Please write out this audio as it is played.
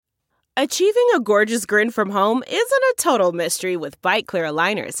Achieving a gorgeous grin from home isn't a total mystery with Byte Clear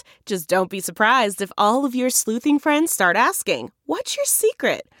aligners. Just don't be surprised if all of your sleuthing friends start asking, "What's your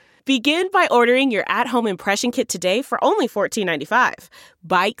secret?" Begin by ordering your at-home impression kit today for only $14.95.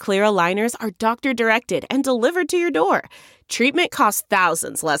 Byte Clear aligners are doctor-directed and delivered to your door. Treatment costs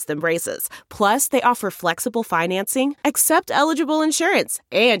thousands less than braces. Plus, they offer flexible financing, accept eligible insurance,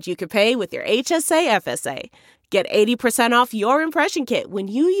 and you can pay with your HSA FSA. Get 80% off your impression kit when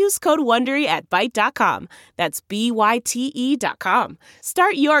you use code WONDERY at Byte.com. That's BYTE.com.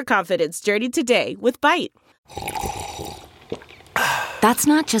 Start your confidence journey today with Byte. That's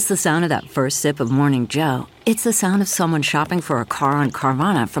not just the sound of that first sip of Morning Joe. It's the sound of someone shopping for a car on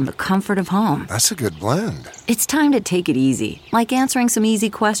Carvana from the comfort of home. That's a good blend. It's time to take it easy, like answering some easy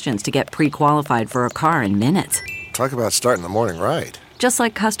questions to get pre-qualified for a car in minutes. Talk about starting the morning right. Just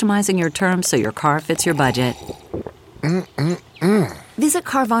like customizing your terms so your car fits your budget. Visit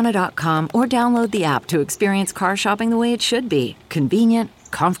Carvana.com or download the app to experience car shopping the way it should be. Convenient,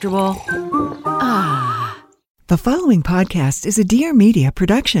 comfortable. The following podcast is a Dear Media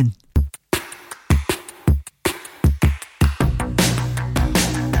production.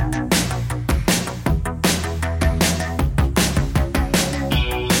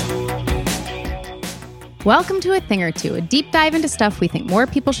 Welcome to A Thing or Two, a deep dive into stuff we think more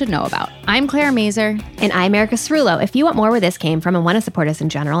people should know about. I'm Claire Mazer. And I'm Erica Cerullo. If you want more where this came from and want to support us in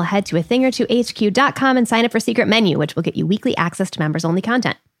general, head to athingertwohq.com and sign up for Secret Menu, which will get you weekly access to members-only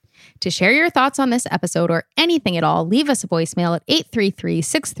content. To share your thoughts on this episode or anything at all, leave us a voicemail at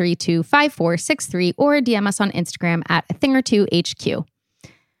 833-632-5463 or DM us on Instagram at athingertwohq.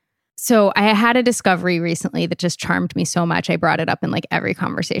 So I had a discovery recently that just charmed me so much. I brought it up in like every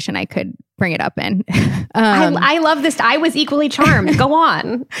conversation I could bring it up in. I love this. I was equally charmed. Go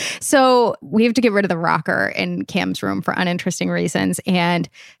on. So we have to get rid of the rocker in Cam's room for uninteresting reasons. And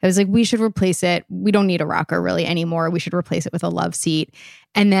I was like, we should replace it. We don't need a rocker really anymore. We should replace it with a love seat.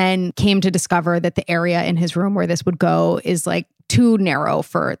 And then came to discover that the area in his room where this would go is like too narrow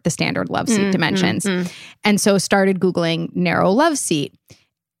for the standard love seat dimensions. And so started Googling narrow love seat,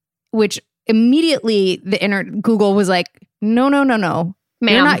 which immediately Google was like, no, ma'am.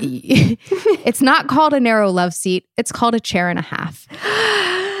 It's not called a narrow love seat. It's called a chair and a half.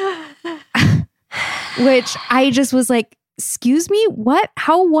 Which I just was like, excuse me, what?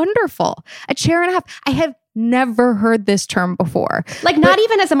 How wonderful. A chair and a half. I have never heard this term before. Like not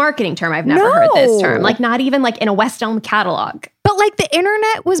even as a marketing term, I've never heard this term. Like not even like in a West Elm catalog. But like the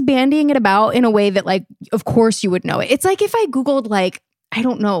internet was bandying it about in a way that like, of course you would know it. It's like if I Googled like, I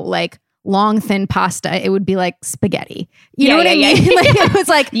don't know, like long, thin pasta, it would be like spaghetti. You know what I mean? Like it was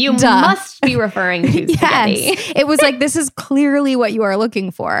like, you must be referring to spaghetti. Yes. It was like, this is clearly what you are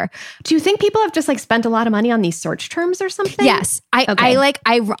looking for. Do you think people have just like spent a lot of money on these search terms or something? Yes. I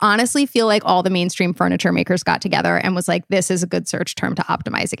honestly feel like all the mainstream furniture makers got together and was like, this is a good search term to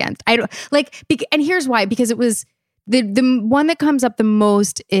optimize against. And here's why, because it was the one that comes up the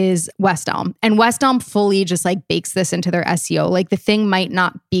most is West Elm. And West Elm fully just like bakes this into their SEO. Like the thing might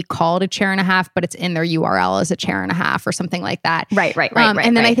not be called a chair and a half, but it's in their URL as a chair and a half or something like that. Right.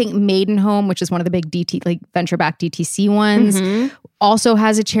 And then I think Maidenhome, which is one of the big venture-backed DTC ones, also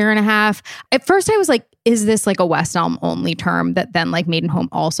has a chair and a half. At first I was like, is this like a West Elm only term that then like Maidenhome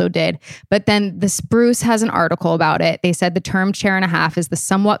also did? But then The Spruce has an article about it. They said the term chair and a half is the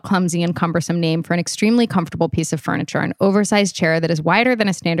somewhat clumsy and cumbersome name for an extremely comfortable piece of furniture, an oversized chair that is wider than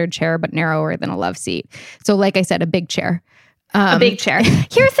a standard chair but narrower than a love seat. So like I said, a big chair. A big chair.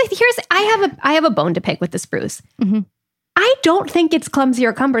 I have a bone to pick with The Spruce. I don't think it's clumsy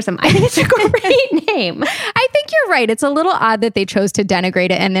or cumbersome. I think it's a great name. I think you're right. It's a little odd that they chose to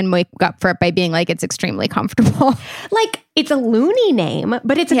denigrate it and then make up for it by being like, it's extremely comfortable. Like, it's a loony name,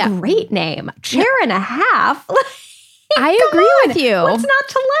 but it's a great name. Chair and a half. I agree with you. What's not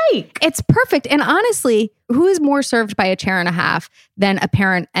to like? It's perfect. And honestly, who is more served by a chair and a half than a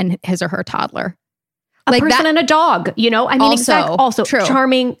parent and his or her toddler? A person and a dog, you know? I mean, also true.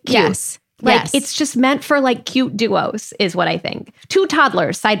 Charming, cute. Yes. Like, it's just meant for like cute duos is what I think. Two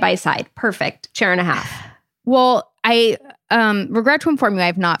toddlers side by side. Perfect. Chair and a half. Well, I regret to inform you, I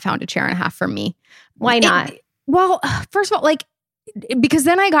have not found a chair and a half for me. Why not? Well, first of all, like, because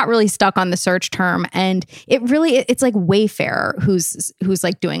then I got really stuck on the search term, and it's like Wayfair who's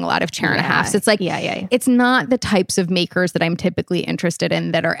like doing a lot of chair and a halves. It's like, it's not the types of makers that I'm typically interested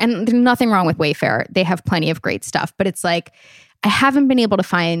in and there's nothing wrong with Wayfair. They have plenty of great stuff, but it's like, I haven't been able to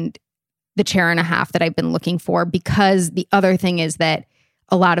find the chair and a half that I've been looking for, because the other thing is that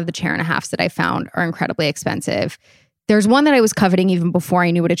a lot of the chair and a halves that I found are incredibly expensive. There's one that I was coveting even before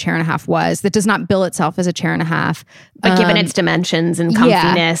I knew what a chair and a half was that does not bill itself as a chair and a half. But given its dimensions and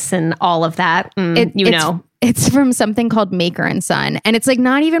comfiness and all of that, It's from something called Maker and Son. And it's like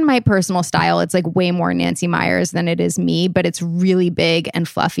not even my personal style. It's like way more Nancy Meyers than it is me, but it's really big and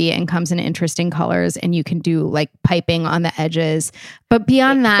fluffy and comes in interesting colors. And you can do like piping on the edges. But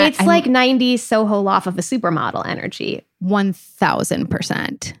beyond that, it's like 90s Soho loft of a supermodel energy.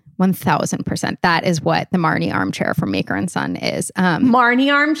 1000%. 1000%. That is what the Marnie armchair from Maker and Son is.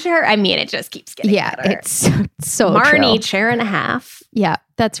 Marnie armchair? I mean, it just keeps getting better. It's so Marnie true. chair and a half. Yeah,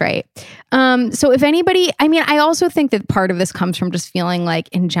 that's right. So if anybody, I mean, I also think that part of this comes from just feeling like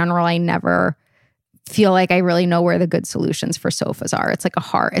in general, I never feel like I really know where the good solutions for sofas are. It's like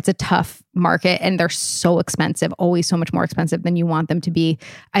it's a tough market and they're so expensive, always so much more expensive than you want them to be.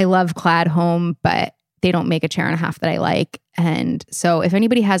 I love Clad Home, but they don't make a chair and a half that I like. And so if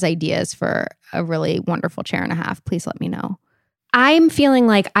anybody has ideas for a really wonderful chair and a half, please let me know. I'm feeling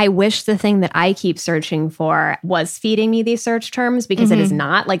like I wish the thing that I keep searching for was feeding me these search terms because it is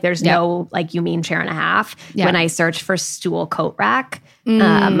not. Like there's no like you mean chair and a half when I search for stool coat rack.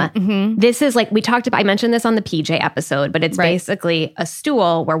 This is like we talked about, I mentioned this on the PJ episode, but it's basically a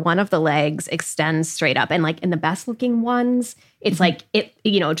stool where one of the legs extends straight up. And like in the best looking ones, it's like it,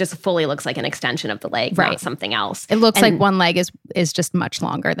 just fully looks like an extension of the leg, not something else. It looks like one leg is just much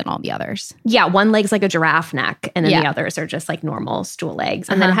longer than all the others. Yeah, one leg's like a giraffe neck, and then the others are just like normal stool legs.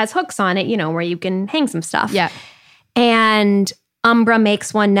 And then it has hooks on it, where you can hang some stuff. Yeah. And Umbra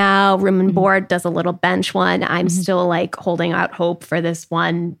makes one now. Room and Board does a little bench one. I'm still like holding out hope for this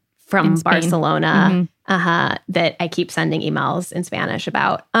one from Barcelona that I keep sending emails in Spanish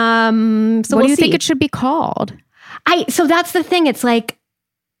about. So what do you think it should be called? So that's the thing. It's like,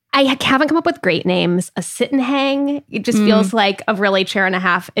 I haven't come up with great names. A sit and hang, it just feels like a really chair and a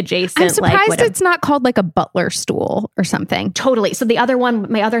half adjacent. I'm surprised it's not called like a butler stool or something. Totally. So the other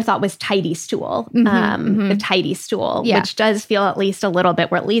one, my other thought was tidy stool. The tidy stool, which does feel at least a little bit,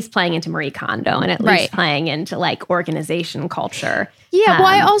 we're at least playing into Marie Kondo and at least playing into like organization culture. Yeah. Well,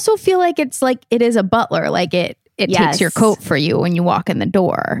 I also feel like it's like, it is a butler. Like it takes your coat for you when you walk in the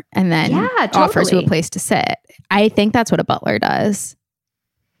door and then offers you a place to sit. I think that's what a butler does.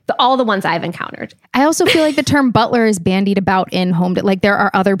 All the ones I've encountered. I also feel like the term butler is bandied about in home. Like there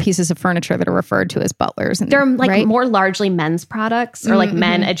are other pieces of furniture that are referred to as butlers. And they're like more largely men's products or like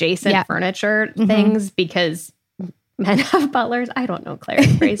men adjacent furniture things because men have butlers. I don't know, Claire.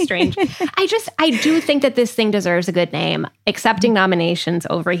 It's very strange. I do think that this thing deserves a good name. Accepting nominations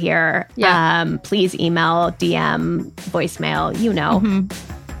over here. Yeah. Please email, DM, voicemail,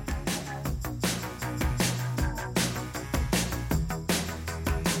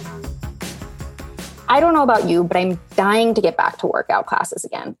 I don't know about you, but I'm dying to get back to workout classes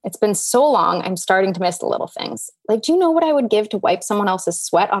again. It's been so long, I'm starting to miss the little things. Like, do you know what I would give to wipe someone else's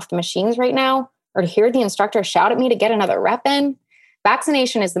sweat off the machines right now? Or to hear the instructor shout at me to get another rep in?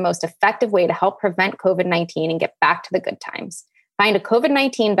 Vaccination is the most effective way to help prevent COVID-19 and get back to the good times. Find a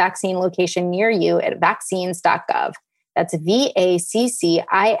COVID-19 vaccine location near you at vaccines.gov. That's vaccines.gov.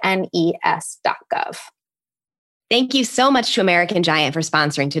 Thank you so much to American Giant for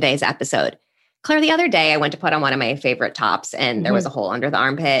sponsoring today's episode. Claire, the other day I went to put on one of my favorite tops and there was a hole under the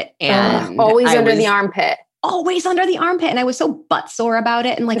armpit. And always under the armpit. Always under the armpit. And I was so butt sore about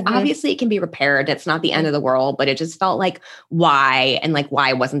it. And like, obviously it can be repaired. It's not the end of the world, but it just felt like, why? And like,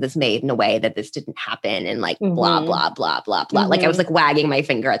 why wasn't this made in a way that this didn't happen? And like, blah, blah, blah, blah, blah. Like I was like wagging my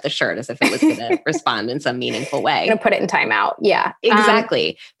finger at the shirt as if it was going to respond in some meaningful way. Going to put it in timeout. Yeah,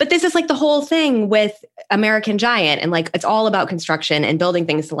 exactly. But this is like the whole thing with American Giant. And like, it's all about construction and building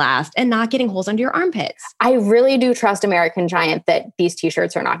things to last and not getting holes under your armpits. I really do trust American Giant that these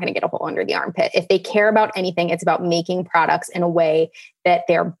t-shirts are not going to get a hole under the armpit. If they care about anything, it's about making products in a way that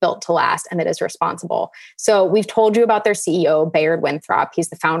they're built to last and that is responsible. So we've told you about their CEO, Bayard Winthrop. He's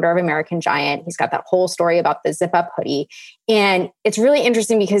the founder of American Giant. He's got that whole story about the zip up hoodie. And it's really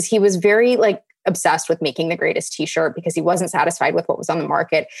interesting because he was very like obsessed with making the greatest t-shirt because he wasn't satisfied with what was on the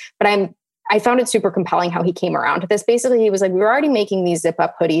market. But I found it super compelling how he came around to this. Basically, he was like, we were already making these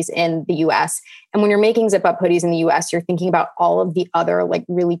zip-up hoodies in the US. And when you're making zip-up hoodies in the US, you're thinking about all of the other like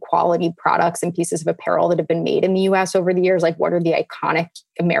really quality products and pieces of apparel that have been made in the US over the years. Like what are the iconic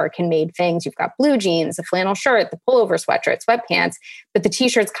American-made things? You've got blue jeans, the flannel shirt, the pullover sweatshirt, sweatpants, but the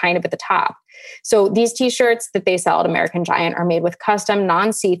t-shirt's kind of at the top. So these t-shirts that they sell at American Giant are made with custom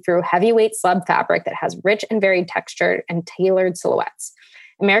non-see-through heavyweight slub fabric that has rich and varied texture and tailored silhouettes.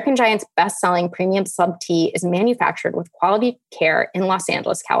 American Giant's best-selling premium slub tea is manufactured with quality care in Los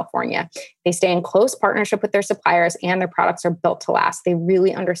Angeles, California. They stay in close partnership with their suppliers, and their products are built to last. They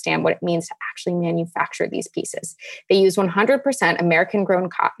really understand what it means to actually manufacture these pieces. They use 100% American-grown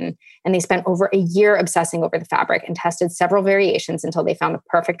cotton, and they spent over a year obsessing over the fabric and tested several variations until they found the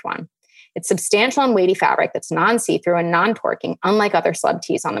perfect one. It's substantial and weighty fabric that's non-see-through and non-torquing, unlike other slub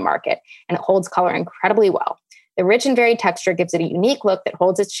tees on the market, and it holds color incredibly well. The rich and varied texture gives it a unique look that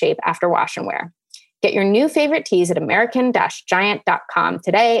holds its shape after wash and wear. Get your new favorite tees at American-Giant.com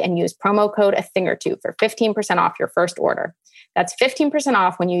today and use promo code ATHINGOR2 for 15% off your first order. That's 15%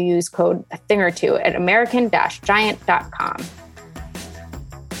 off when you use code ATHINGOR2 at American-Giant.com.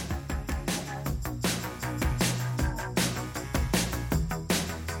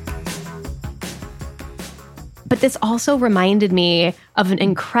 But this also reminded me of an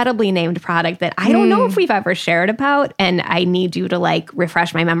incredibly named product that I don't know if we've ever shared about, and I need you to like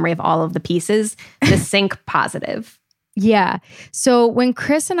refresh my memory of all of the pieces. The Sync Positive. Yeah. So when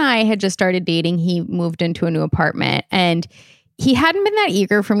Chris and I had just started dating, he moved into a new apartment, and he hadn't been that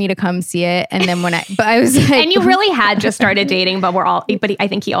eager for me to come see it. And then but I was like, and you really had just started dating, but I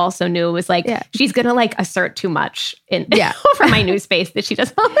think he also knew it was like, she's going to like assert too much over my new space that she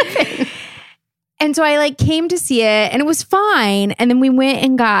doesn't live in. And so I like came to see it, and it was fine. And then we went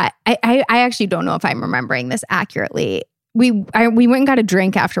and got, I actually don't know if I'm remembering this accurately. We went and got a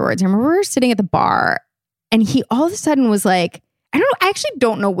drink afterwards. I remember we were sitting at the bar, and he all of a sudden was like, I actually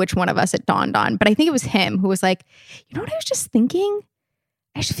don't know which one of us it dawned on, but I think it was him who was like, you know what I was just thinking?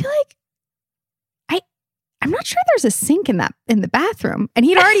 I just feel like I'm not sure there's a sink in the bathroom. And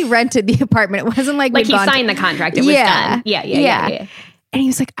he'd already rented the apartment. It wasn't like he signed the contract. It was done. Yeah. And he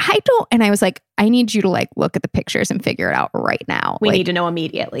was like, and I was like, I need you to like look at the pictures and figure it out right now. We need to know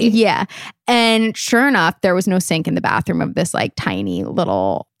immediately. Yeah. And sure enough, there was no sink in the bathroom of this like tiny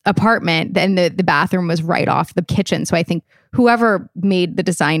little apartment. And the bathroom was right off the kitchen. So I think whoever made the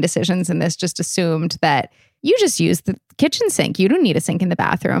design decisions in this just assumed that you just use the kitchen sink. You don't need a sink in the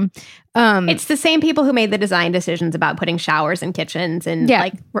bathroom. It's the same people who made the design decisions about putting showers in kitchens in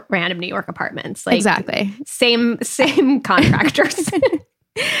like random New York apartments. Like, exactly. Same contractors.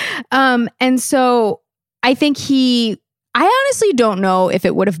 And so I think I honestly don't know if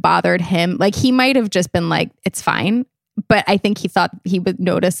it would have bothered him. Like he might have just been like, it's fine. But I think he thought he would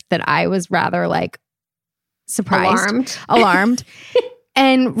notice that I was rather like surprised. Alarmed.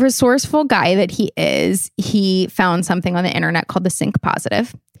 And resourceful guy that he is, he found something on the internet called the Sync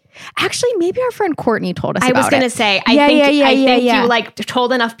Positive. Actually, maybe our friend Courtney told us about it. I was going to say, I think you like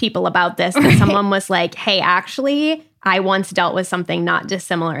told enough people about this that someone was like, hey, actually, I once dealt with something not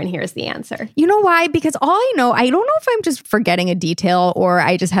dissimilar, and here's the answer. You know why? Because all I don't know if I'm just forgetting a detail or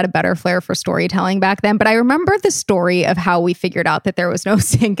I just had a better flair for storytelling back then, but I remember the story of how we figured out that there was no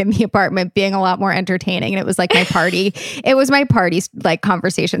sink in the apartment being a lot more entertaining. And it was like my party. It was my party's like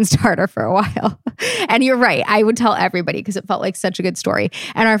conversation starter for a while. And you're right. I would tell everybody because it felt like such a good story.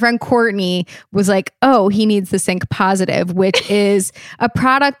 And our friend Courtney was like, oh, he needs the Sync Positive, which is a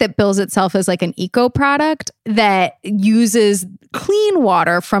product that bills itself as like an eco product that uses clean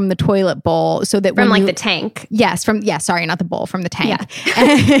water from the toilet bowl so that the tank. Yes, sorry, not the bowl, from the tank.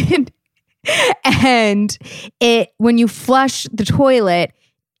 Yeah. And when you flush the toilet,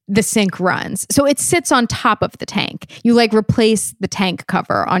 the sink runs. So it sits on top of the tank. You like replace the tank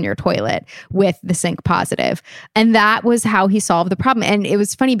cover on your toilet with the Sync Positive. And that was how he solved the problem. And it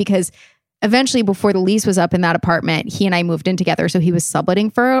was funny because eventually, before the lease was up in that apartment, he and I moved in together. So he was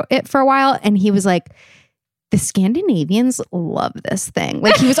subletting for it for a while. And he was like, the Scandinavians love this thing.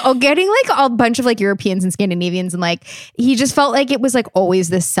 Like he was all getting like a bunch of like Europeans and Scandinavians, and like he just felt like it was like always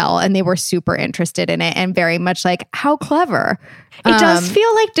this sell, and they were super interested in it and very much like, how clever. It does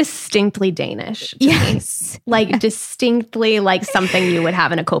feel like distinctly Danish. Yes. Like distinctly like something you would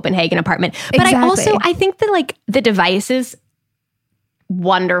have in a Copenhagen apartment. But exactly. I think that like the device is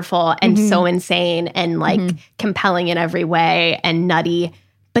wonderful and so insane and like compelling in every way and nutty.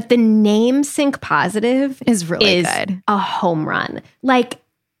 But the name Sync Positive is really good. A home run. Like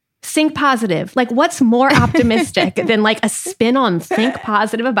Sync Positive. Like what's more optimistic than like a spin on Think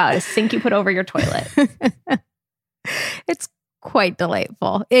Positive about a sink you put over your toilet? It's quite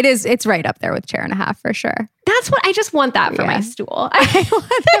delightful. It is. It's right up there with chair and a half for sure. That's what I just want that for my stool.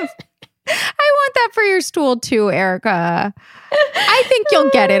 I want that for your stool too, Erica. I think you'll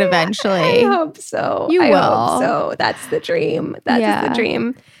get it eventually. I hope so. You will. I hope so. That's the dream. That is the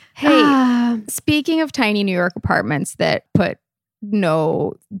dream. Hey, speaking of tiny New York apartments that put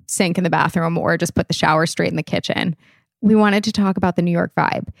no sink in the bathroom or just put the shower straight in the kitchen, we wanted to talk about the New York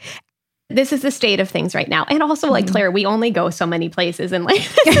Vibe. This is the state of things right now. And also, like, Claire, we only go so many places, and like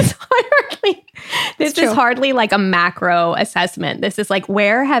this is hardly like a macro assessment. This is like,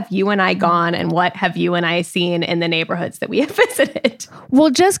 where have you and I gone, and what have you and I seen in the neighborhoods that we have visited? Well,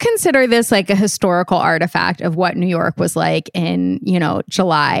 just consider this like a historical artifact of what New York was like in,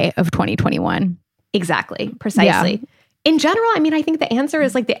 July of 2021. Exactly. Precisely. Yeah. In general, I mean, I think the answer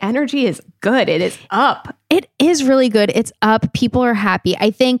is like the energy is good. It is up. It is really good. It's up. People are happy. I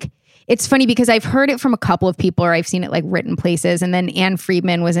think it's funny because I've heard it from a couple of people, or I've seen it like written places. And then Anne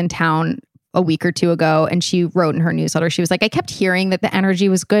Friedman was in town a week or two ago, and she wrote in her newsletter, she was like, I kept hearing that the energy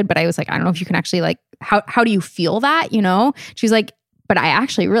was good, but I was like, I don't know if you can actually like, how do you feel that? She's like, but I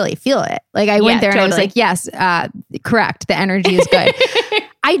actually really feel it. Like I went there and I was like, yes, correct. The energy is good.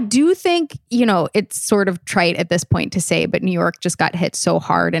 I do think, it's sort of trite at this point to say, but New York just got hit so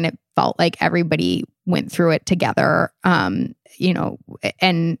hard, and it felt like everybody went through it together, and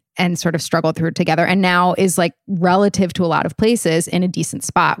sort of struggled through it together. And now is like relative to a lot of places in a decent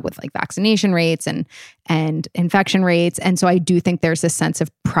spot with like vaccination rates and infection rates. And so I do think there's this sense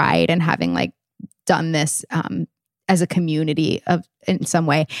of pride in having like done this as a community in some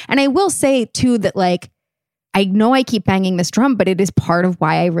way. And I will say too that like, I know I keep banging this drum, but it is part of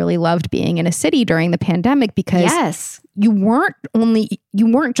why I really loved being in a city during the pandemic, because you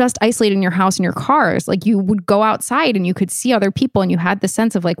weren't just isolated in your house and your cars. Like you would go outside and you could see other people, and you had the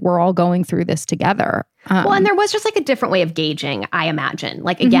sense of like, we're all going through this together. Well, and there was just like a different way of gauging, I imagine.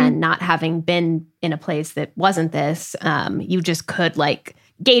 Like, again, not having been in a place that wasn't this, you just could like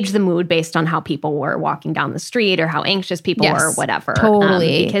gauge the mood based on how people were walking down the street or how anxious people were or whatever.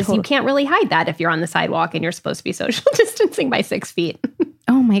 Totally. Because you can't really hide that if you're on the sidewalk and you're supposed to be social distancing by 6 feet.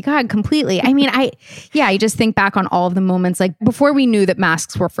 Oh my God, completely. I mean, I just think back on all of the moments, like before we knew that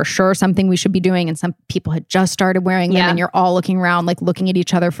masks were for sure something we should be doing, and some people had just started wearing them, and you're all looking around, like looking at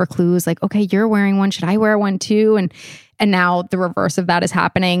each other for clues, like, okay, you're wearing one, should I wear one too? And now the reverse of that is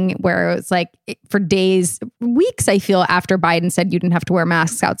happening, where it's like for days, weeks, I feel, after Biden said you didn't have to wear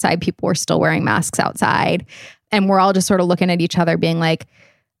masks outside, people were still wearing masks outside. And we're all just sort of looking at each other being like,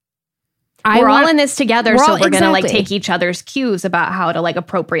 we're all in this together, so we're going to like take each other's cues about how to like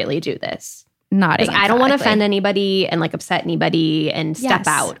appropriately do this. Not exactly. I don't want to offend anybody and like upset anybody and step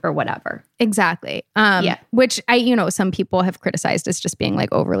out or whatever. Exactly. Which some people have criticized as just being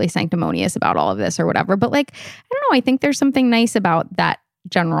like overly sanctimonious about all of this or whatever. But like, I don't know, I think there's something nice about that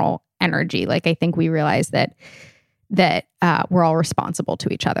general energy. Like, I think we realize that we're all responsible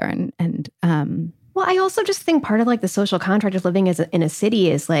to each other. And well, I also just think part of like the social contract of living in a city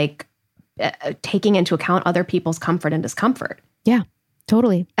is like taking into account other people's comfort and discomfort. Yeah.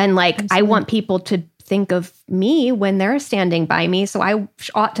 Totally. And like, absolutely. I want people to think of me when they're standing by me, so I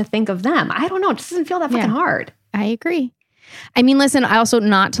ought to think of them. I don't know. It just doesn't feel that fucking hard. I agree. I mean, listen, I also,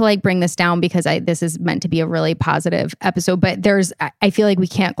 not to like bring this down because this is meant to be a really positive episode, but I feel like we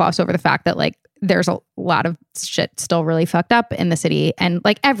can't gloss over the fact that like there's a lot of shit still really fucked up in the city and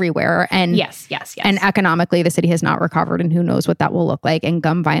like everywhere. And yes. And economically, the city has not recovered, and who knows what that will look like. And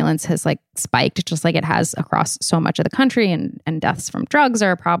gun violence has like spiked just like it has across so much of the country, and deaths from drugs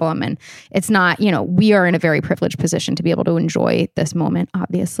are a problem. And it's not, we are in a very privileged position to be able to enjoy this moment,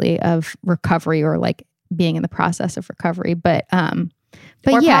 obviously, of recovery, or like being in the process of recovery. But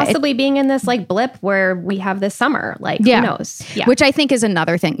possibly being in this like blip where we have this summer, like who knows? Yeah. Which I think is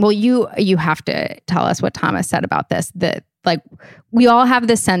another thing. Well, you have to tell us what Thomas said about this, that like we all have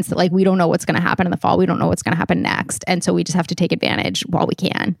this sense that like we don't know what's going to happen in the fall. We don't know what's going to happen next. And so we just have to take advantage while we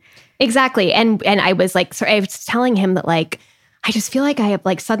can. Exactly. And I was like, I was telling him that like, I just feel like I have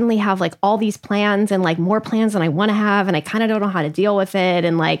like suddenly have like all these plans and like more plans than I want to have. And I kind of don't know how to deal with it.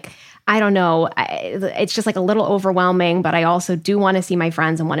 And like, I don't know. It's just like a little overwhelming, but I also do want to see my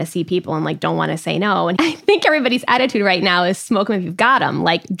friends and want to see people and like don't want to say no. And I think everybody's attitude right now is smoke them if you've got them.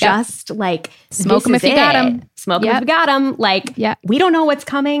 Like just like smoke them if you got them. Smoke them if you got them. Like we don't know what's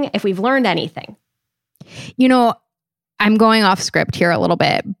coming if we've learned anything. I'm going off script here a little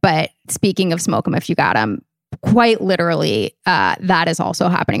bit, but speaking of smoke them if you got them, quite literally, that is also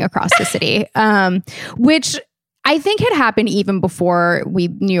happening across the city, which I think had happened even before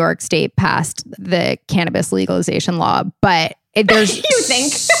New York State passed the cannabis legalization law, but there's you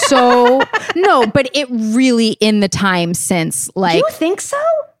think no, but it really in the time since like you think so?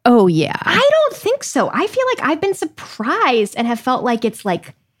 Oh yeah, I don't think so. I feel like I've been surprised and have felt like it's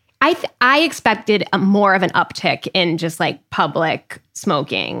like I expected more of an uptick in just like public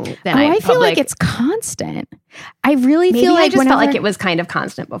smoking than I feel like it's constant. I really Maybe feel like I just felt like it was kind of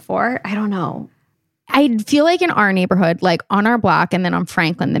constant before. I don't know. I feel like in our neighborhood, like on our block and then on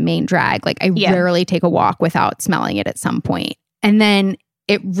Franklin, the main drag, like I rarely take a walk without smelling it at some point. And then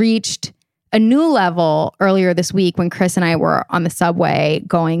it reached a new level earlier this week when Chris and I were on the subway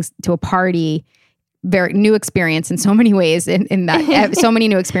going to a party. Very new experience in so many ways in that, so many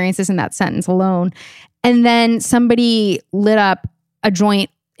new experiences in that sentence alone. And then somebody lit up a joint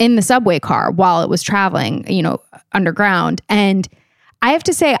in the subway car while it was traveling, underground. And I have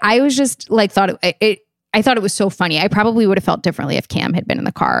to say, I was just like, I thought it was so funny. I probably would have felt differently if Cam had been in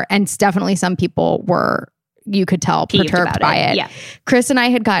the car. And definitely some people were, you could tell, perturbed by it. Yeah. Chris and I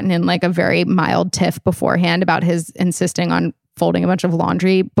had gotten in like a very mild tiff beforehand about his insisting on folding a bunch of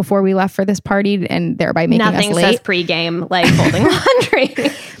laundry before we left for this party and thereby making us late. Nothing says pregame like folding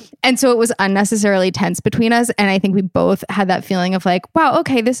laundry. And so it was unnecessarily tense between us. And I think we both had that feeling of like, wow,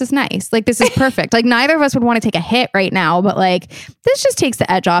 okay, this is nice. Like, this is perfect. Like, neither of us would want to take a hit right now, but like, this just takes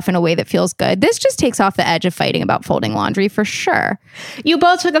the edge off in a way that feels good. This just takes off the edge of fighting about folding laundry for sure. You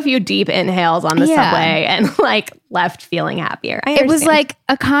both took a few deep inhales on the subway and like left feeling happier. It was like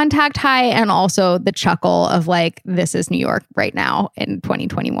a contact high and also the chuckle of like, this is New York right now in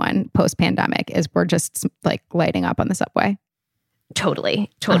 2021 post-pandemic, is we're just like lighting up on the subway. Totally.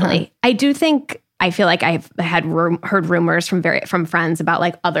 I feel like I've had heard rumors from friends about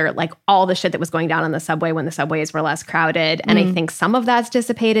like other, like all the shit that was going down on the subway when the subways were less crowded. And I think some of that's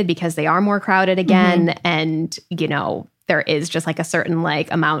dissipated because they are more crowded again. And, there is just like a certain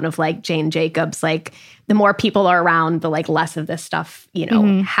like amount of like Jane Jacobs, like the more people are around, the like less of this stuff,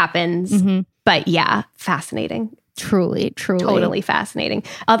 happens. But yeah, fascinating. Truly. Totally fascinating.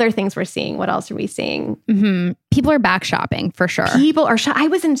 Other things we're seeing. What else are we seeing? People are back shopping for sure. I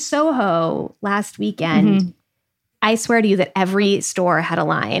was in Soho last weekend. I swear to you that every store had a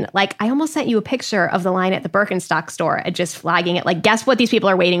line. Like, I almost sent you a picture of the line at the Birkenstock store and just flagging it. Like, guess what these people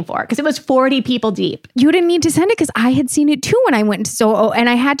are waiting for? Because it was 40 people deep. You didn't need to send it because I had seen it too when I went to Soho, and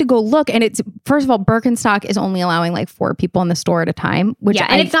I had to go look. And it's, first of all, Birkenstock is only allowing like 4 people in the store at a time.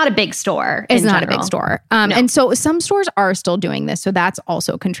 And it's not a big store. It's not a big store. No. And so some stores are still doing this. So that's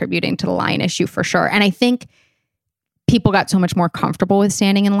also contributing to the line issue for sure. And I think people got so much more comfortable with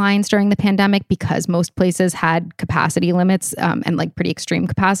standing in lines during the pandemic because most places had capacity limits and like pretty extreme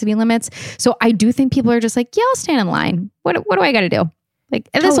capacity limits. So I do think people are just like, yeah, I'll stand in line. What do I got to do?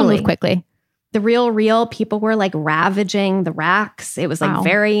 Like, this will move quickly. The real people were like ravaging the racks. It was like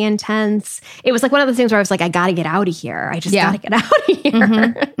very intense. It was like one of the things where I was like, I got to get out of here. I just got to get out of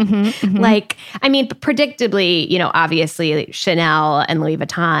here. Like, I mean, predictably, obviously Chanel and Louis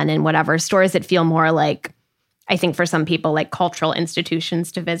Vuitton and whatever stores that feel more like, I think for some people, like cultural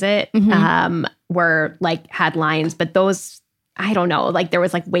institutions to visit were like had lines, but those, I don't know, like there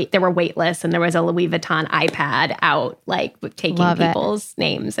was like there were wait lists and there was a Louis Vuitton iPad out, like taking people's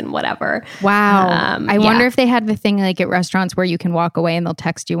names and whatever. Wow. I wonder if they had the thing like at restaurants where you can walk away and they'll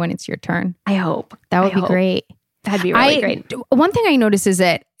text you when it's your turn. I hope. That would be great. That'd be really great. One thing I noticed is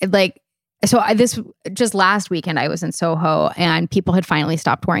that like, this just last weekend I was in Soho and people had finally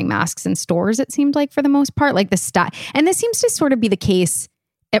stopped wearing masks in stores, it seemed like, for the most part, like and this seems to sort of be the case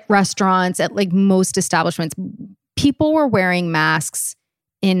at restaurants, at like most establishments. People were wearing masks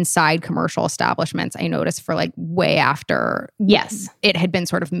inside commercial establishments, I noticed, for like way after it had been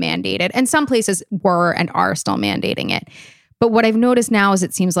sort of mandated. And some places were and are still mandating it. But what I've noticed now is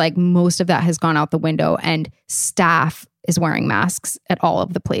it seems like most of that has gone out the window and staff is wearing masks at all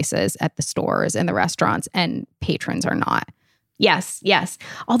of the places, at the stores and the restaurants, and patrons are not. Yes.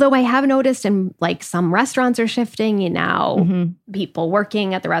 Although I have noticed in like some restaurants are shifting, people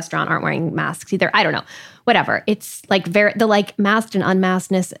working at the restaurant aren't wearing masks either. I don't know. Whatever. It's like the like masked and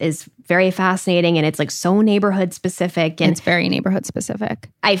unmaskedness is very fascinating, and it's like so neighborhood specific. And it's very neighborhood specific.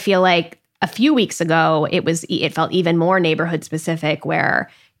 I feel like a few weeks ago it felt even more neighborhood specific, where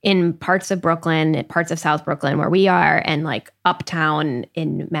in parts of Brooklyn, parts of South Brooklyn where we are, and like uptown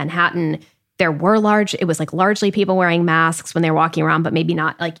in Manhattan, it was like largely people wearing masks when they're walking around, but maybe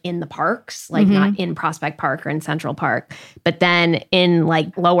not like in the parks, like not in Prospect Park or in Central Park. But then in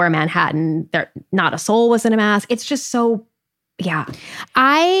like lower Manhattan, not a soul was in a mask. It's just so,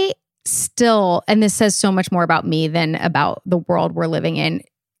 I still, and this says so much more about me than about the world we're living in.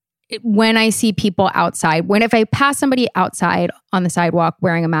 When I see people outside, if I pass somebody outside on the sidewalk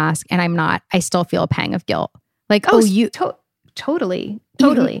wearing a mask and I'm not, I still feel a pang of guilt. Like, totally.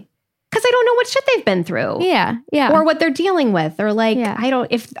 Because I don't know what shit they've been through. Yeah. Or what they're dealing with. Or like,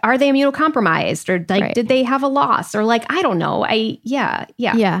 are they immunocompromised? Or like, did they have a loss? Or like, I don't know. Yeah.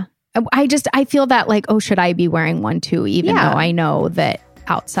 I feel that like, should I be wearing one too? Even though I know that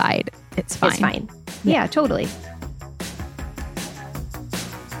outside it's fine. It's fine. Yeah, totally.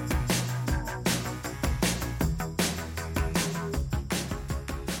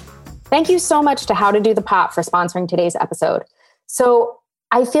 Thank you so much to How to Do the Pop for sponsoring today's episode. So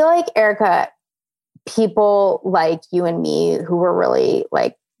I feel like, Erica, people like you and me who were really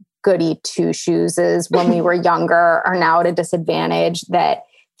like goody two shoes when we were younger are now at a disadvantage that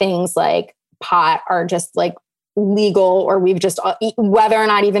things like pot are just like legal, or we've just, whether or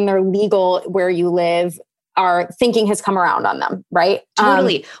not even they're legal where you live, our thinking has come around on them, right?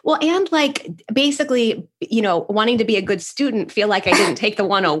 Totally. Well, and like basically, you know, wanting to be a good student, feel like I didn't take the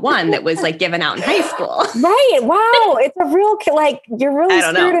 101 that was like given out in high school. Right. Wow. It's a real, like, you're really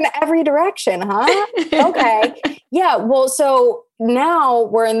screwed in every direction, huh? Okay. Yeah. Well, so now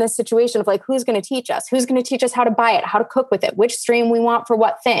we're in this situation of like, who's going to teach us? Who's going to teach us how to buy it, how to cook with it, which stream we want for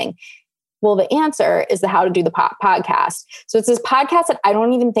what thing? Well, the answer is the How to Do the Pot podcast. So it's this podcast that I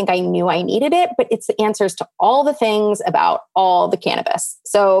don't even think I knew I needed it, but it's the answers to all the things about all the cannabis.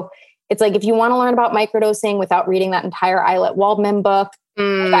 So it's like, if you want to learn about microdosing without reading that entire Eilert Waldman book,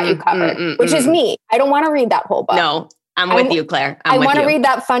 I got you covered, which is me. I don't want to read that whole book. No, I'm with you, Claire. I want to read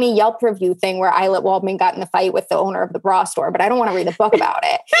that funny Yelp review thing where Eilert Waldman got in a fight with the owner of the bra store, but I don't want to read the book about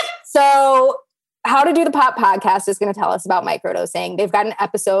it. So How to Do the Pot podcast is going to tell us about microdosing. They've got an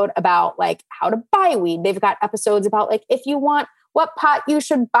episode about like how to buy weed. They've got episodes about like, if you want, what pot you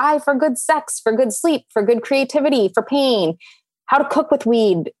should buy for good sex, for good sleep, for good creativity, for pain, how to cook with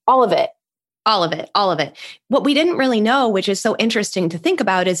weed, all of it. All of it. All of it. What we didn't really know, which is so interesting to think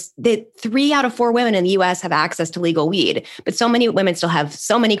about, is that 3 out of 4 women in the US have access to legal weed, but so many women still have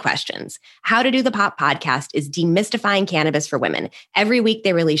so many questions. How to Do the Pot podcast is demystifying cannabis for women. Every week,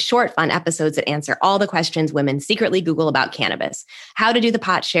 they release short, fun episodes that answer all the questions women secretly Google about cannabis. How to Do the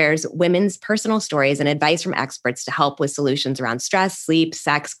Pot shares women's personal stories and advice from experts to help with solutions around stress, sleep,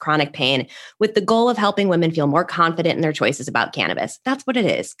 sex, chronic pain, with the goal of helping women feel more confident in their choices about cannabis. That's what it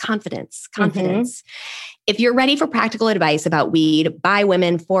is. Confidence. If you're ready for practical advice about weed by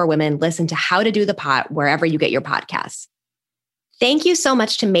women for women, listen to How to Do the Pot wherever you get your podcasts. Thank you so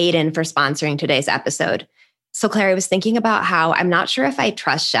much to Made In for sponsoring today's episode. So Claire, I was thinking about how I'm not sure if I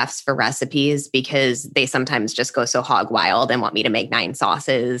trust chefs for recipes because they sometimes just go so hog wild and want me to make 9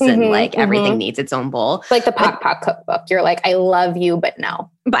 sauces and like everything needs its own bowl. Like the Pot cookbook. You're like, I love you, but no.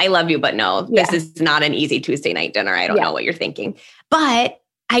 But I love you, but no. Yeah. This is not an easy Tuesday night dinner. I don't know what you're thinking. But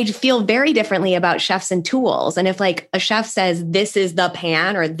I feel very differently about chefs and tools. And if like a chef says, this is the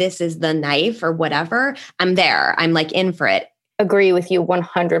pan or this is the knife or whatever, I'm there. I'm like in for it. Agree with you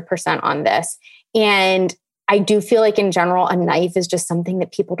 100% on this. And I do feel like in general, a knife is just something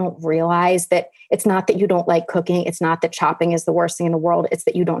that people don't realize, that it's not that you don't like cooking. It's not that chopping is the worst thing in the world. It's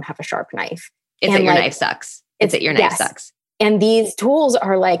that you don't have a sharp knife. It's that your knife sucks. It's that your knife sucks. And these tools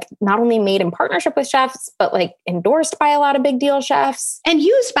are like not only made in partnership with chefs, but like endorsed by a lot of big deal chefs. And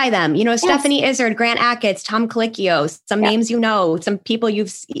used by them. You know, Stephanie Izzard, Grant Achatz, Tom Colicchio, some names you know, some people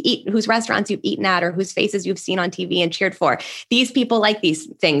whose restaurants you've eaten at or whose faces you've seen on TV and cheered for. These people like these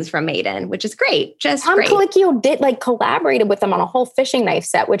things from Made In, which is great. Tom Colicchio did like collaborated with them on a whole fishing knife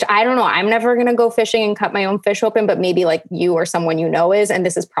set, which I don't know. I'm never going to go fishing and cut my own fish open, but maybe like you or someone you know is, and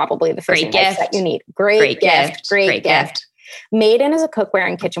this is probably the fishing knife set you need. Great gift. Made In is a cookware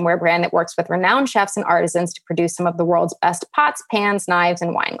and kitchenware brand that works with renowned chefs and artisans to produce some of the world's best pots, pans, knives,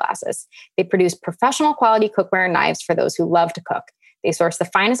 and wine glasses. They produce professional quality cookware and knives for those who love to cook. They source the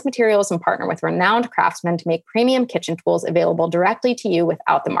finest materials and partner with renowned craftsmen to make premium kitchen tools available directly to you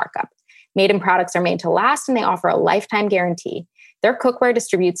without the markup. Made In products are made to last, and they offer a lifetime guarantee. Their cookware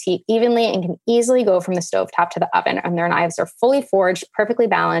distributes heat evenly and can easily go from the stovetop to the oven, and their knives are fully forged, perfectly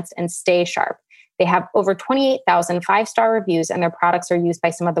balanced, and stay sharp. They have over 28,000 5-star reviews, and their products are used by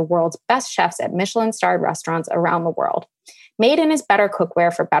some of the world's best chefs at Michelin-starred restaurants around the world. Made In is better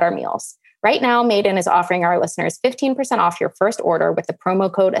cookware for better meals. Right now, Made In is offering our listeners 15% off your first order with the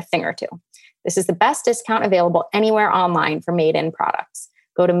promo code A Thing or Two. This is the best discount available anywhere online for Made In products.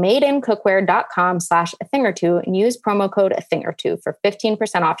 Go to madeincookware.com/a-thing-or-two and use promo code A Thing or Two for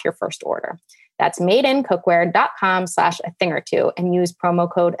 15% off your first order. That's madeincookware.com/a-thing-or-two and use promo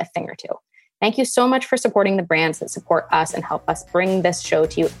code A Thing or Two. Thank you so much for supporting the brands that support us and help us bring this show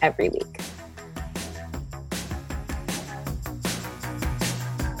to you every week.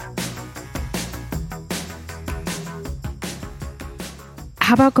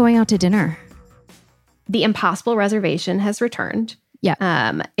 How about going out to dinner? The Impossible reservation has returned.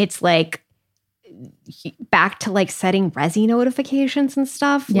 Yeah. It's like back to like setting Resi notifications and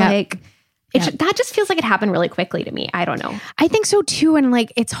stuff. Yep. Like that just feels like it happened really quickly to me. I don't know. I think so too. And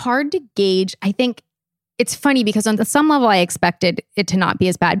like, it's hard to gauge. I think it's funny because on some level I expected it to not be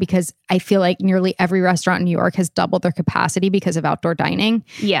as bad because I feel like nearly every restaurant in New York has doubled their capacity because of outdoor dining.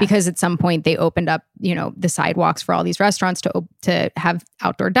 Yeah. Because at some point they opened up, the sidewalks for all these restaurants to have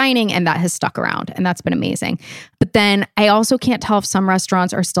outdoor dining, and that has stuck around, and that's been amazing. But then I also can't tell if some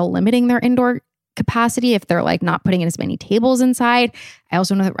restaurants are still limiting their indoor capacity, if they're like not putting in as many tables inside. I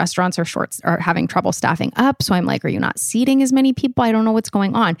also know that restaurants are having trouble staffing up. So I'm like, are you not seating as many people? I don't know what's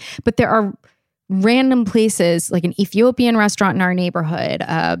going on. But there are random places like an Ethiopian restaurant in our neighborhood,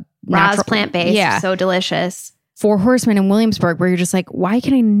 Ra's plant-based, so delicious. Four Horsemen in Williamsburg, where you're just like, why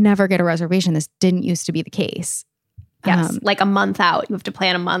can I never get a reservation? This didn't used to be the case. Yes, like a month out. You have to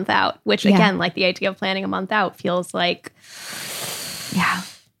plan a month out, which again, like the idea of planning a month out feels like... Yeah.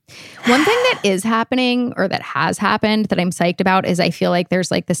 One thing that is happening, or that has happened, that I'm psyched about is I feel like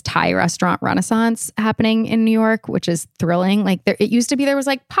there's like this Thai restaurant renaissance happening in New York, which is thrilling. Like it used to be there was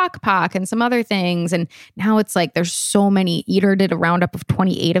like Pak Pak and some other things. And now it's like there's so many. Eater did a roundup of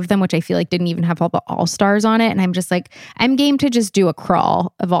 28 of them, which I feel like didn't even have all the all-stars on it. And I'm just like, I'm game to just do a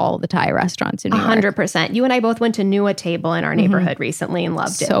crawl of all the Thai restaurants in New York. 100%. You and I both went to Nua Table in our neighborhood recently and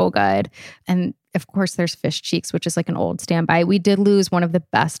loved it. So good. And of course, there's Fish Cheeks, which is like an old standby. We did lose one of the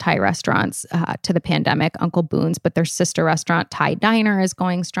best Thai restaurants to the pandemic, Uncle Boone's, but their sister restaurant, Thai Diner, is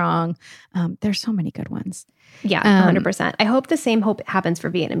going strong. There's so many good ones. Yeah, 100%. I hope the same happens for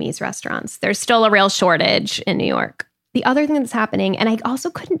Vietnamese restaurants. There's still a real shortage in New York. The other thing that's happening, and I also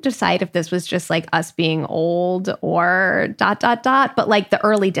couldn't decide if this was just like us being old or ... but like the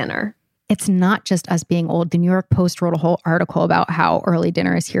early dinner. It's not just us being old. The New York Post wrote a whole article about how early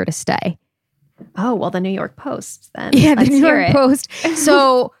dinner is here to stay. Oh, well, the New York Post then. Yeah, the New York Post.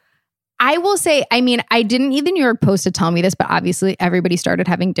 So I will say, I mean, I didn't need the New York Post to tell me this, but obviously everybody started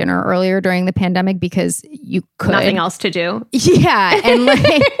having dinner earlier during the pandemic because you could. Nothing else to do. Yeah. And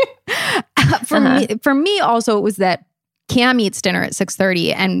like for me also, it was that Cam eats dinner at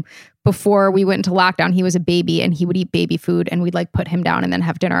 6:30, and before we went into lockdown, he was a baby and he would eat baby food, and we'd like put him down and then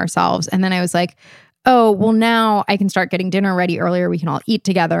have dinner ourselves. And then I was like, oh, well, now I can start getting dinner ready earlier. We can all eat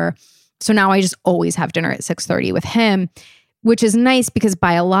together. So now I just always have dinner at 6:30 with him, which is nice because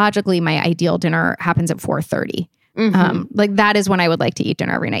biologically my ideal dinner happens at 4:30. Like that is when I would like to eat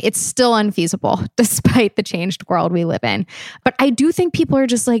dinner every night. It's still unfeasible despite the changed world we live in. But I do think people are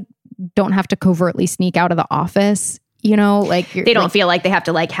just like, don't have to covertly sneak out of the office. Like they don't feel like they have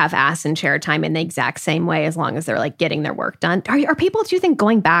to like have ass and chair time in the exact same way as long as they're like getting their work done. Are people, do you think,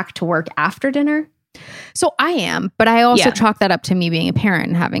 going back to work after dinner? So I am, but I also chalk that up to me being a parent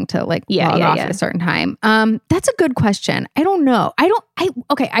and having to like log off at a certain time. That's a good question. I don't know. I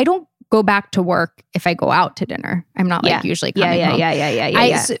don't go back to work if I go out to dinner. I'm not like usually coming home.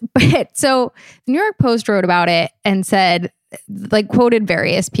 But so the New York Post wrote about it and said, like quoted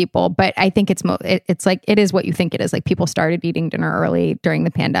various people, but I think it's like, it is what you think it is. Like people started eating dinner early during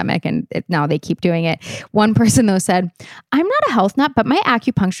the pandemic and now they keep doing it. One person though said, I'm not a health nut, but my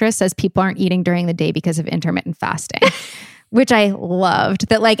acupuncturist says people aren't eating during the day because of intermittent fasting. Which I loved,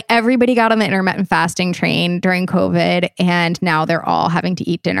 that like everybody got on the intermittent fasting train during COVID and now they're all having to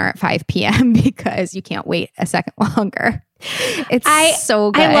eat dinner at 5 p.m. because you can't wait a second longer. It's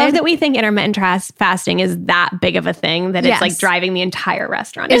so good. I love that we think intermittent fasting is that big of a thing that it's like driving the entire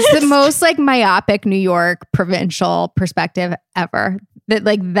restaurant. It's the most like myopic New York provincial perspective ever. That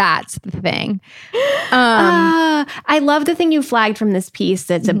like that's the thing. I love the thing you flagged from this piece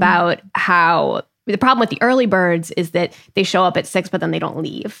that's about how the problem with the early birds is that they show up at 6, but then they don't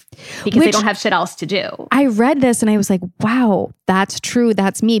leave because they don't have shit else to do. I read this and I was like, wow, that's true.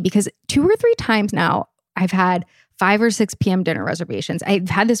 That's me. Because 2 or 3 times now I've had 5 or 6 p.m. dinner reservations. I've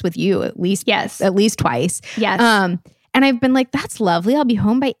had this with you at least twice. Yes. And I've been like, that's lovely. I'll be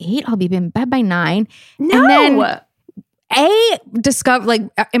home by 8. I'll be in bed by 9. No. And then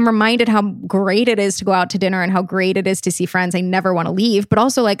I'm reminded how great it is to go out to dinner and how great it is to see friends. I never want to leave, but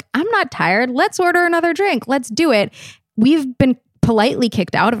also like, I'm not tired. Let's order another drink. Let's do it. We've been politely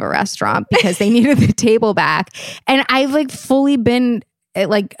kicked out of a restaurant because they needed the table back. And I've like fully been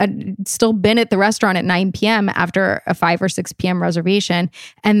still been at the restaurant at 9 p.m. after a 5 or 6 p.m. reservation.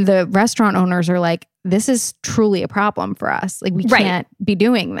 And the restaurant owners are like, this is truly a problem for us. Like we can't be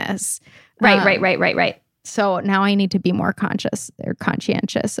doing this. Right. So now I need to be more conscientious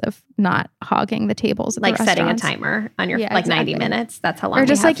of not hogging the tables at like the setting a timer on your 90 minutes. That's how long. Or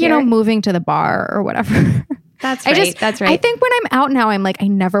just moving to the bar or whatever. That's right. That's right. I think when I'm out now, I'm like, I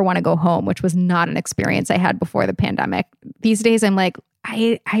never want to go home, which was not an experience I had before the pandemic. These days, I'm like,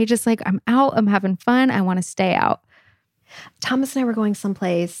 I just like, I'm out, I'm having fun. I want to stay out. Thomas and I were going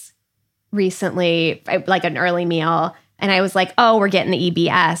someplace recently, like an early meal. And I was like, oh, we're getting the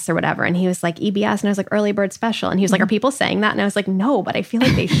EBS or whatever. And he was like, EBS. And I was like, early bird special. And he was like, are people saying that? And I was like, no, but I feel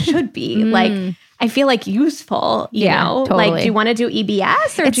like they should be. Like, I feel like useful, you know? Totally. Like, do you want to do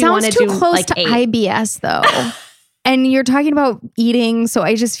EBS or it do you want to do sounds too close like to 8? IBS though. And you're talking about eating. So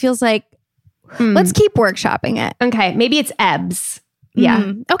I just feels like, let's keep workshopping it. Okay. Maybe it's EBS.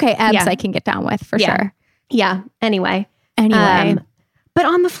 Yeah. Okay. EBS I can get down with for sure. Yeah. Anyway. But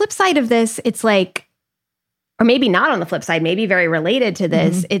on the flip side of this, it's like, or maybe not on the flip side, maybe very related to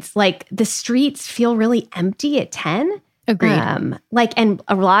this. It's like the streets feel really empty at 10. Agreed. And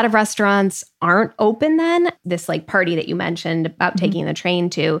a lot of restaurants aren't open then. This like party that you mentioned about taking the train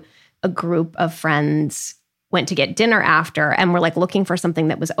to, a group of friends went to get dinner after and were like looking for something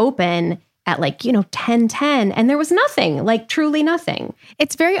that was open at like, 10:10, and there was nothing, like truly nothing.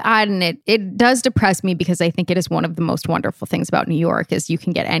 It's very odd, and it does depress me because I think it is one of the most wonderful things about New York is you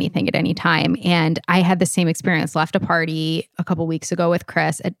can get anything at any time. And I had the same experience, left a party a couple weeks ago with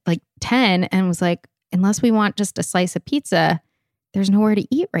Chris at like 10 and was like, unless we want just a slice of pizza, there's nowhere to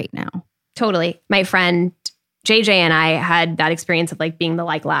eat right now. Totally. My friend JJ and I had that experience of like being the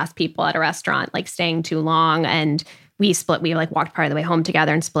like last people at a restaurant, like staying too long, and we like walked part of the way home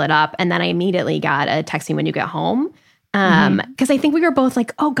together and split up. And then I immediately got a texting when you get home. Because I think we were both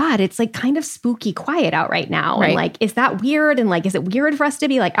like, oh God, it's like kind of spooky quiet out right now. Right. And like, is that weird? And like, is it weird for us to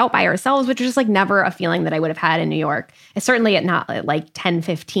be like out by ourselves? Which is just like never a feeling that I would have had in New York. It's certainly at not like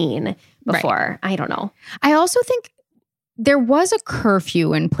 10:15 before. Right. I don't know. I also think there was a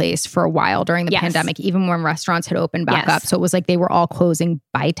curfew in place for a while during the pandemic, even when restaurants had opened back up. So it was like they were all closing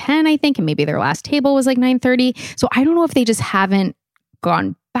by 10, I think, and maybe their last table was like 9:30. So I don't know if they just haven't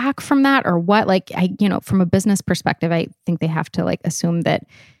gone back from that or what. Like, from a business perspective, I think they have to like assume that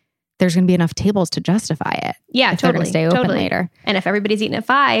there's going to be enough tables to justify it. Yeah, if they're going to stay open later. And if everybody's eating at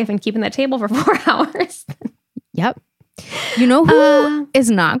 5 and keeping that table for 4 hours. Yep. You know who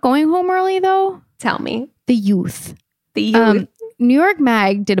is not going home early though? Tell me. The youth. The youth. New York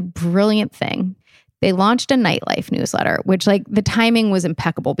Mag did a brilliant thing. They launched a nightlife newsletter, which like the timing was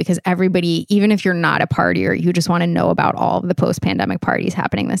impeccable because everybody, even if you're not a partier, you just want to know about all of the post-pandemic parties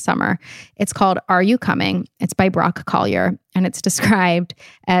happening this summer. It's called Are You Coming? It's by Brock Collier, and it's described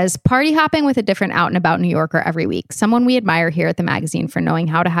as party hopping with a different out and about New Yorker every week. Someone we admire here at the magazine for knowing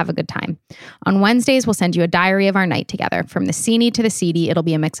how to have a good time. On Wednesdays, we'll send you a diary of our night together. From the sceney to the seedy, it'll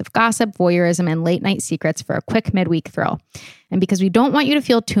be a mix of gossip, voyeurism, and late night secrets for a quick midweek thrill. And because we don't want you to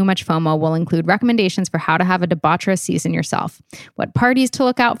feel too much FOMO, we'll include recommendations for how to have a debaucherous season yourself, what parties to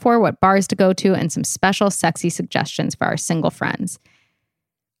look out for, what bars to go to, and some special sexy suggestions for our single friends.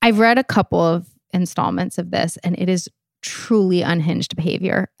 I've read a couple of installments of this, and it is truly unhinged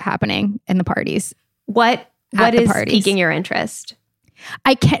behavior happening in the parties. What is piquing your interest?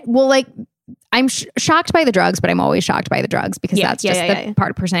 I'm shocked by the drugs, but I'm always shocked by the drugs because that's just the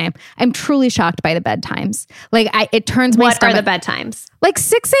part of person I am. I'm truly shocked by the bedtimes. Like it turns my stomach. What are the bedtimes? Like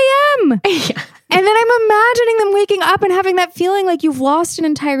 6 a.m. And then I'm imagining them waking up and having that feeling like you've lost an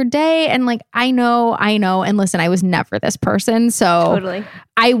entire day. And like, I know. And listen, I was never this person. So totally.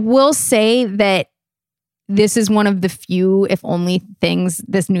 I will say that this is one of the few, if only things,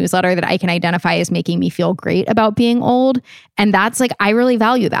 this newsletter that I can identify as making me feel great about being old. And that's like, I really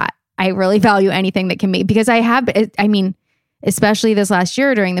value that. I really value anything that can make, because especially this last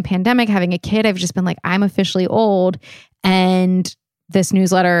year during the pandemic, having a kid, I've just been like, I'm officially old. And this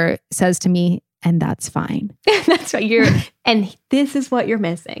newsletter says to me, and that's fine. That's what and this is what you're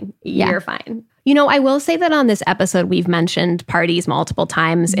missing. You're fine. I will say that on this episode, we've mentioned parties multiple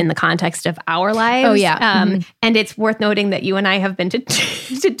times in the context of our lives. Oh, yeah. And it's worth noting that you and I have been to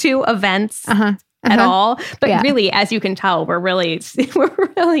 2 events at all. But really, as you can tell, we're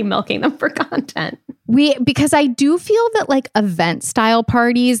really milking them for content. Because I do feel that like event style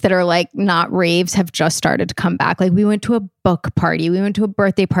parties that are like not raves have just started to come back. Like we went to a book party. We went to a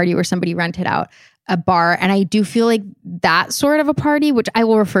birthday party where somebody rented out a bar. And I do feel like that sort of a party, which I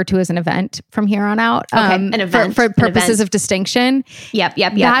will refer to as an event from here on out. Okay, an event. For purposes of distinction. Yep.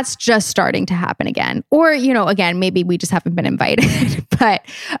 That's just starting to happen again. Or, again, maybe we just haven't been invited. But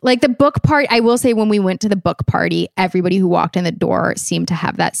like the book party, I will say when we went to the book party, everybody who walked in the door seemed to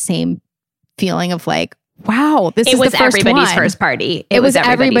have that same feeling of like, wow, this is the first one. It was everybody's first party. It was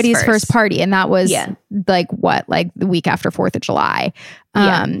everybody's first party. And that was like the week after 4th of July.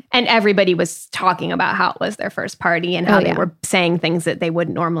 And everybody was talking about how it was their first party and how they were saying things that they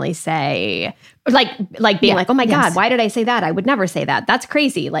wouldn't normally say. Like being like, oh my God, why did I say that? I would never say that. That's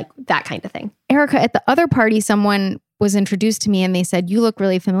crazy. Like that kind of thing. Erica, at the other party, someone was introduced to me and they said, you look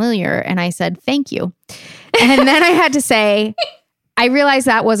really familiar. And I said, thank you. And then I had to say, I realized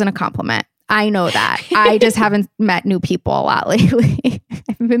that wasn't a compliment. I know that. I just haven't met new people a lot lately.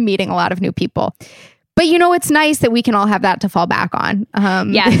 I've been meeting a lot of new people. But, it's nice that we can all have that to fall back on.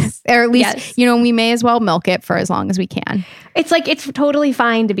 Yes. Or at least, we may as well milk it for as long as we can. It's like, it's totally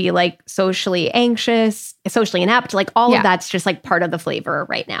fine to be like socially anxious, socially inept. Like all of that's just like part of the flavor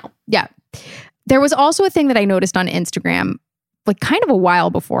right now. Yeah. There was also a thing that I noticed on Instagram, like kind of a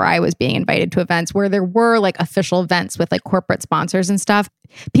while before I was being invited to events, where there were like official events with like corporate sponsors and stuff.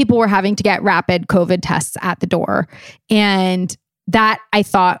 People were having to get rapid COVID tests at the door. And that I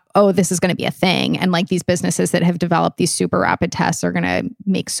thought, oh, this is going to be a thing. And like these businesses that have developed these super rapid tests are going to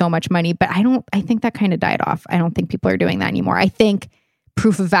make so much money. But I think that kind of died off. I don't think people are doing that anymore. I think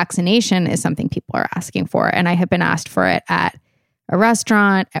proof of vaccination is something people are asking for. And I have been asked for it at a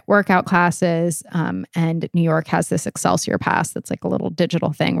restaurant, at workout classes. And New York has this Excelsior Pass that's like a little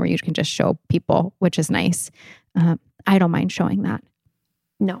digital thing where you can just show people, which is nice. I don't mind showing that.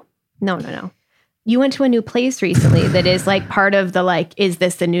 No. You went to a new place recently that is like part of the like, is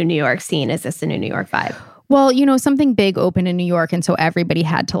this the new New York scene? Is this the new New York vibe? Well, something big opened in New York. And so everybody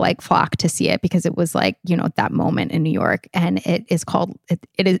had to like flock to see it because it was like, that moment in New York. And it is called,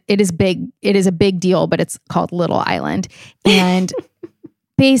 it is big. It is a big deal, but it's called Little Island. And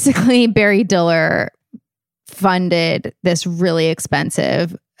basically Barry Diller funded this really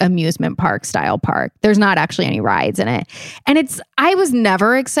expensive amusement park style park. There's not actually any rides in it. And I was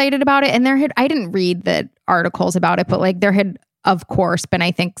never excited about it. And I didn't read the articles about it, but like there had, of course, been,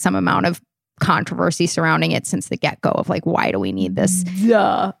 I think, some amount of controversy surrounding it since the get-go of like, why do we need this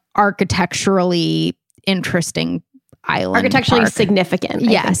architecturally interesting island architecturally park? Significant.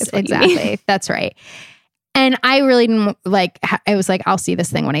 Yes, exactly. That's right. And I really didn't I was like, I'll see this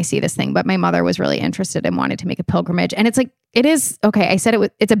thing when I see this thing. But my mother was really interested and wanted to make a pilgrimage. And it's like, it is, okay, I said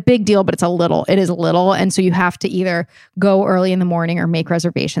it's a big deal, but it is little. And so you have to either go early in the morning or make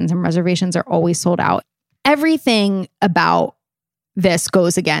reservations. And reservations are always sold out. Everything about this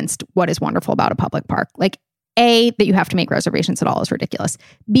goes against what is wonderful about a public park. Like, A, that you have to make reservations at all is ridiculous.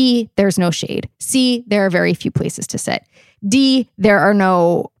 B, there's no shade. C, there are very few places to sit. D, there are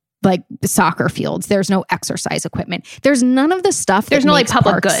no like soccer fields. There's no exercise equipment. There's none of the stuff. There's no like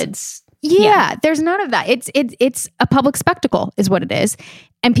public parks. goods. Yeah, there's none of that. It's a public spectacle is what it is.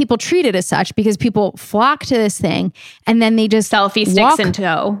 And people treat it as such because people flock to this thing and then they just selfie sticks in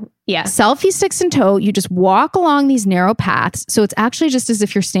tow. Yeah. Selfie sticks in tow. You just walk along these narrow paths. So it's actually just as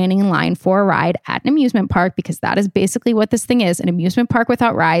if you're standing in line for a ride at an amusement park, because that is basically what this thing is, an amusement park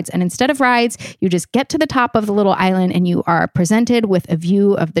without rides. And instead of rides, you just get to the top of the little island and you are presented with a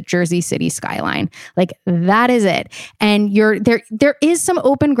view of the Jersey City skyline. Like that is it. And there is some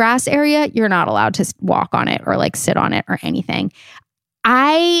open grass area. You're not allowed to walk on it or like sit on it or anything.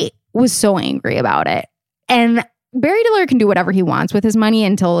 I was so angry about it. And Barry Diller can do whatever he wants with his money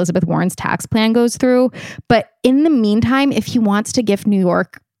until Elizabeth Warren's tax plan goes through. But in the meantime, if he wants to gift New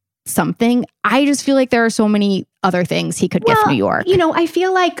York something, I just feel like there are so many other things he could gift New York. I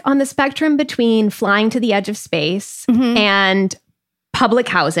feel like on the spectrum between flying to the edge of space and public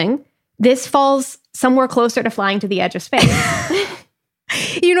housing, this falls somewhere closer to flying to the edge of space.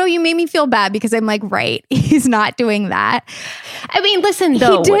 You made me feel bad because I'm like, right, he's not doing that. I mean, listen,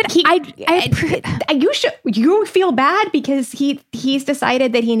 though. He did. You feel bad because he's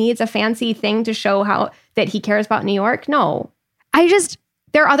decided that he needs a fancy thing to show that he cares about New York. No.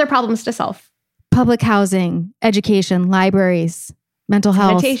 There are other problems to solve. Public housing, education, libraries, mental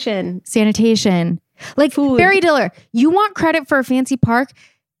health. Sanitation. Like food. Barry Diller, you want credit for a fancy park?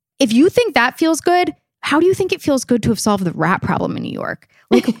 If you think that feels good, how do you think it feels good to have solved the rat problem in New York?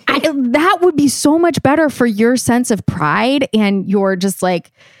 Like that would be so much better for your sense of pride and your just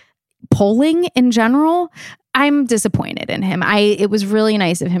like polling in general. I'm disappointed in him. It was really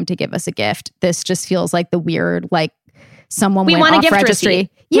nice of him to give us a gift. This just feels like the weird, like someone went off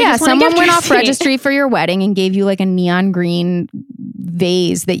registry. Yeah, someone went off registry for your wedding and gave you like a neon green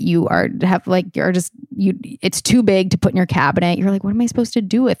vase that it's too big to put in your cabinet. You're like, what am I supposed to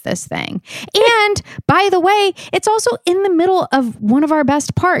do with this thing? And by the way, it's also in the middle of one of our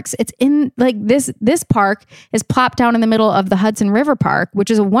best parks. It's in like this park is plopped down in the middle of the Hudson River Park, which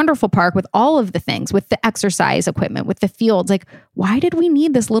is a wonderful park with all of the things, with the exercise equipment, with the fields. Like, why did we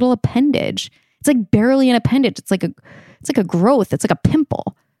need this little appendage? It's like barely an appendage. It's like a growth. It's like a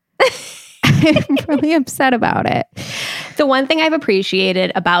pimple. I'm really upset about it. The one thing I've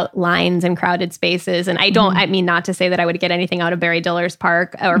appreciated about lines and crowded spaces, and I mean not to say that I would get anything out of Barry Diller's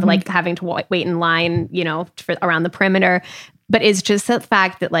park or like having to wait in line, for around the perimeter. but it's just the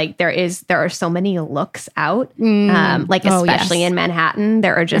fact that like there are so many looks out, like especially in Manhattan,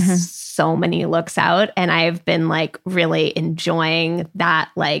 there are just so many looks out, and I've been like really enjoying that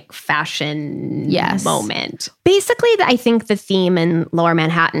like fashion moment. Basically, I think the theme in Lower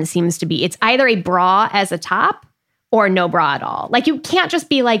Manhattan seems to be it's either a bra as a top or no bra at all. Like you can't just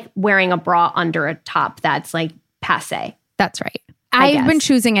be like wearing a bra under a top that's like passé. That's right. I've been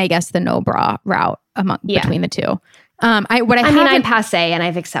choosing, I guess, the no bra route between the two. I'm passé and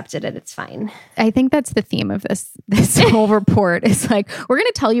I've accepted it. It's fine. I think that's the theme of this whole report. Is like, we're going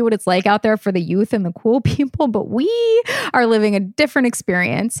to tell you what it's like out there for the youth and the cool people, but we are living a different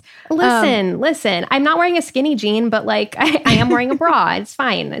experience. Listen, I'm not wearing a skinny jean, but like I am wearing a bra. It's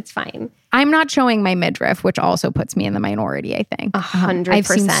fine. I'm not showing my midriff, which also puts me in the minority, I think. 100%. I've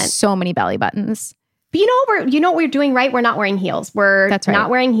seen so many belly buttons. But you know what we're doing right? We're not wearing heels. That's right. Not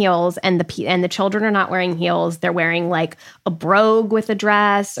wearing heels, and the children are not wearing heels. They're wearing like a brogue with a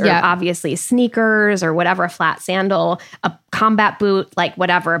dress, or obviously sneakers or whatever, a flat sandal, a combat boot, like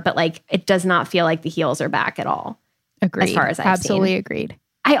whatever. But like it does not feel like the heels are back at all. Agreed. As far as I've Absolutely seen. agreed.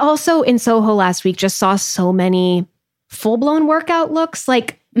 I also in Soho last week just saw so many full-blown workout looks,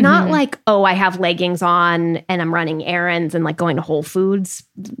 like not like, oh, I have leggings on and I'm running errands and like going to Whole Foods.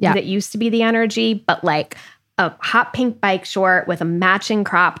 That used to be the energy, but like a hot pink bike short with a matching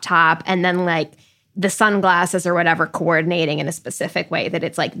crop top and then like the sunglasses or whatever coordinating in a specific way that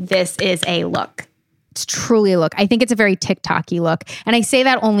it's like, this is a look. It's truly a look. I think it's a very TikTok-y look. And I say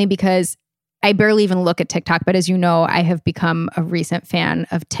that only because I barely even look at TikTok, but as you know, I have become a recent fan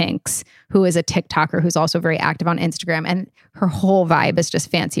of Tinks, who is a TikToker who's also very active on Instagram. And her whole vibe is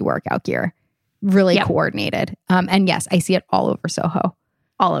just fancy workout gear, really coordinated. And yes, I see it all over Soho.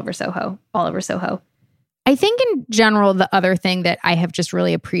 All over Soho. I think in general, the other thing that I have just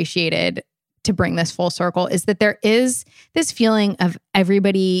really appreciated to bring this full circle is that there is this feeling of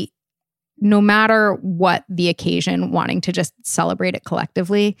everybody, no matter what the occasion, wanting to just celebrate it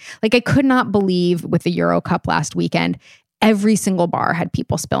collectively. Like I could not believe with the Euro Cup last weekend, every single bar had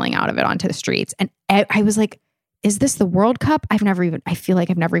people spilling out of it onto the streets. And I was like, is this the World Cup? I feel like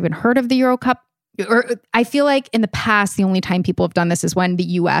I've never even heard of the Euro Cup. Or I feel like in the past, the only time people have done this is when the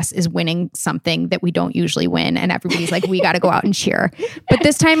US is winning something that we don't usually win. And everybody's like, we got to go out and cheer. But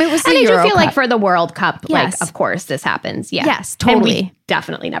this time it was the Euro Cup. And I do feel like for the World Cup, like, of course this happens. Yeah. Yes, totally. And we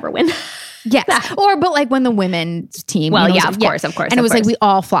definitely never win. Yes. but like when the women's team. Well, of course. And it was like we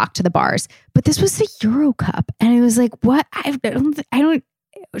all flocked to the bars. But this was the Euro Cup. And it was like, what? I don't.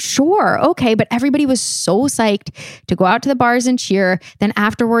 Sure. Okay. But everybody was so psyched to go out to the bars and cheer. Then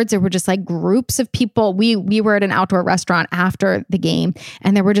afterwards, there were just like groups of people. We were at an outdoor restaurant after the game,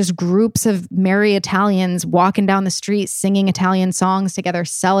 and there were just groups of merry Italians walking down the street, singing Italian songs together,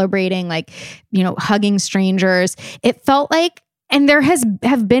 celebrating, like, hugging strangers. It felt like, and there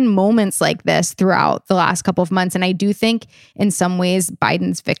have been moments like this throughout the last couple of months. And I do think in some ways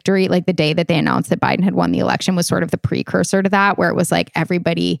Biden's victory, like the day that they announced that Biden had won the election, was sort of the precursor to that, where it was like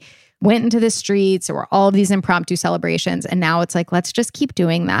everybody went into the streets. There were all of these impromptu celebrations. And now it's like, let's just keep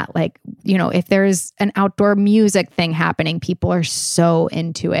doing that. Like, if there's an outdoor music thing happening, people are so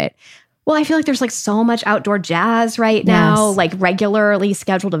into it. Well, I feel like there's like so much outdoor jazz right now, like regularly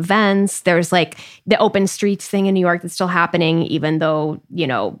scheduled events. There's like the open streets thing in New York that's still happening, even though,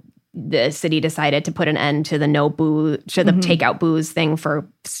 the city decided to put an end to the the takeout booze thing for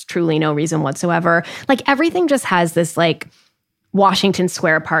truly no reason whatsoever. Like everything just has this like Washington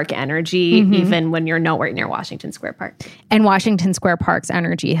Square Park energy, even when you're nowhere near Washington Square Park. And Washington Square Park's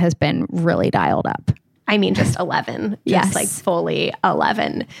energy has been really dialed up. I mean, just 11. Just like fully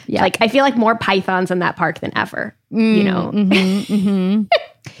 11. Yeah. Like I feel like more pythons in that park than ever,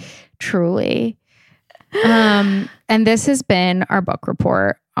 Truly. And this has been our book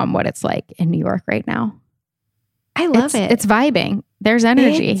report on what it's like in New York right now. I love it. It's vibing. There's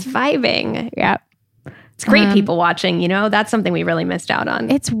energy. It's vibing. Yeah. It's great people watching, that's something we really missed out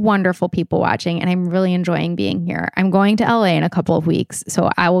on. It's wonderful people watching, and I'm really enjoying being here. I'm going to LA in a couple of weeks, so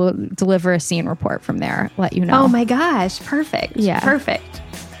I will deliver a scene report from there, let you know. Oh my gosh, perfect. Yeah. Perfect.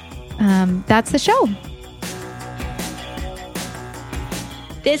 That's the show.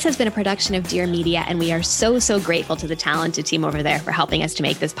 This has been a production of Dear Media, and we are so, so grateful to the talented team over there for helping us to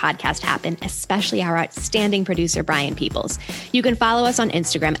make this podcast happen, especially our outstanding producer, Brian Peoples. You can follow us on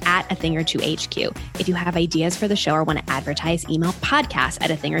Instagram at athingertwohq. If you have ideas for the show or want to advertise, email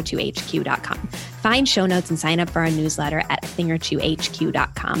podcast@athingertwohq.com. Find show notes and sign up for our newsletter at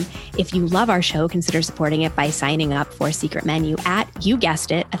athingertwohq.com. If you love our show, consider supporting it by signing up for Secret Menu at, you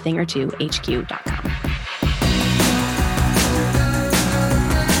guessed it, athingertwohq.com.